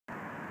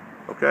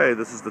Okay,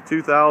 this is the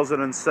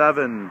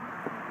 2007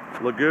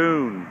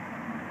 Lagoon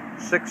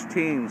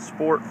 16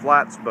 Sport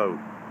Flats boat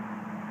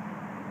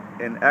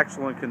in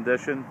excellent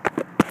condition.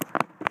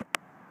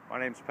 My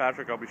name's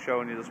Patrick. I'll be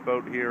showing you this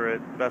boat here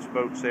at Best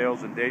Boat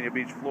Sales in Dania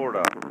Beach,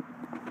 Florida.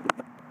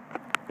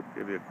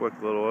 Give you a quick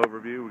little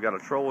overview. We got a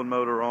trolling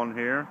motor on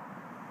here.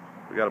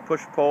 We got a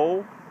push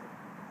pole,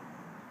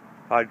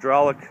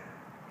 hydraulic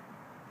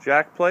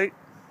jack plate,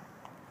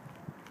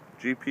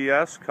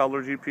 GPS,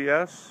 color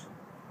GPS,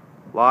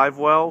 live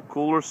well,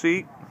 cooler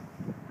seat,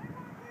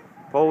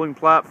 poling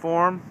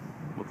platform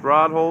with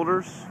rod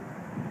holders.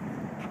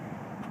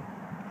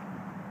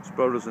 This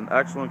boat is in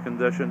excellent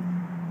condition,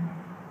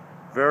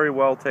 very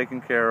well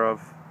taken care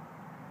of.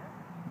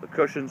 The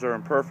cushions are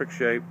in perfect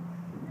shape.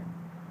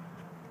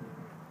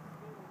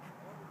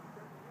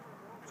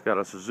 It's got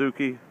a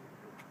Suzuki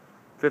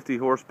 50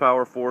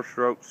 horsepower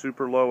 4-stroke,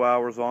 super low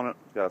hours on it.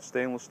 It's got a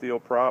stainless steel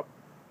prop.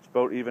 This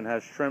boat even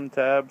has trim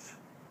tabs.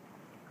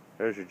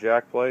 There's your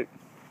jack plate.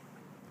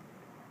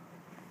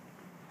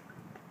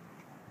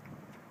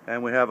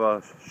 And we have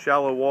a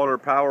shallow water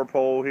power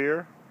pole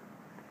here.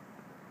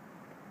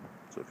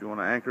 So if you want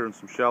to anchor in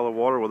some shallow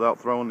water without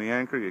throwing the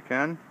anchor, you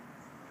can.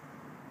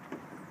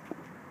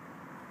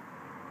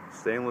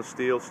 Stainless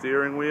steel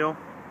steering wheel.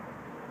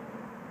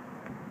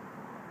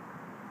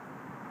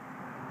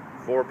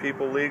 4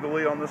 people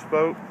legally on this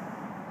boat.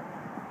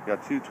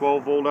 Got 2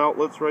 12-volt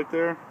outlets right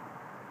there.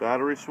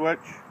 Battery switch.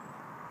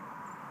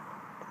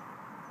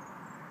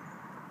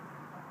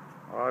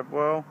 Live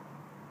well.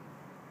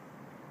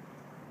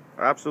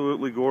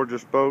 Absolutely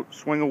gorgeous boat.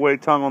 Swing away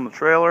tongue on the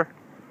trailer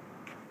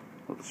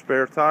with a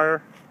spare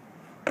tire.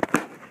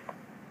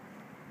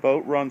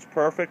 Boat runs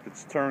perfect.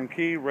 It's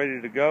turnkey,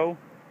 ready to go.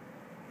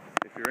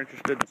 If you're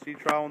interested in sea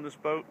trial on this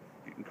boat,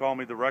 you can call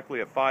me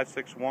directly at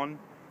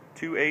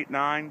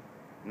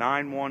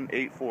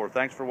 561-289-9184.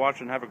 Thanks for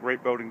watching. Have a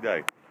great boating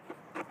day.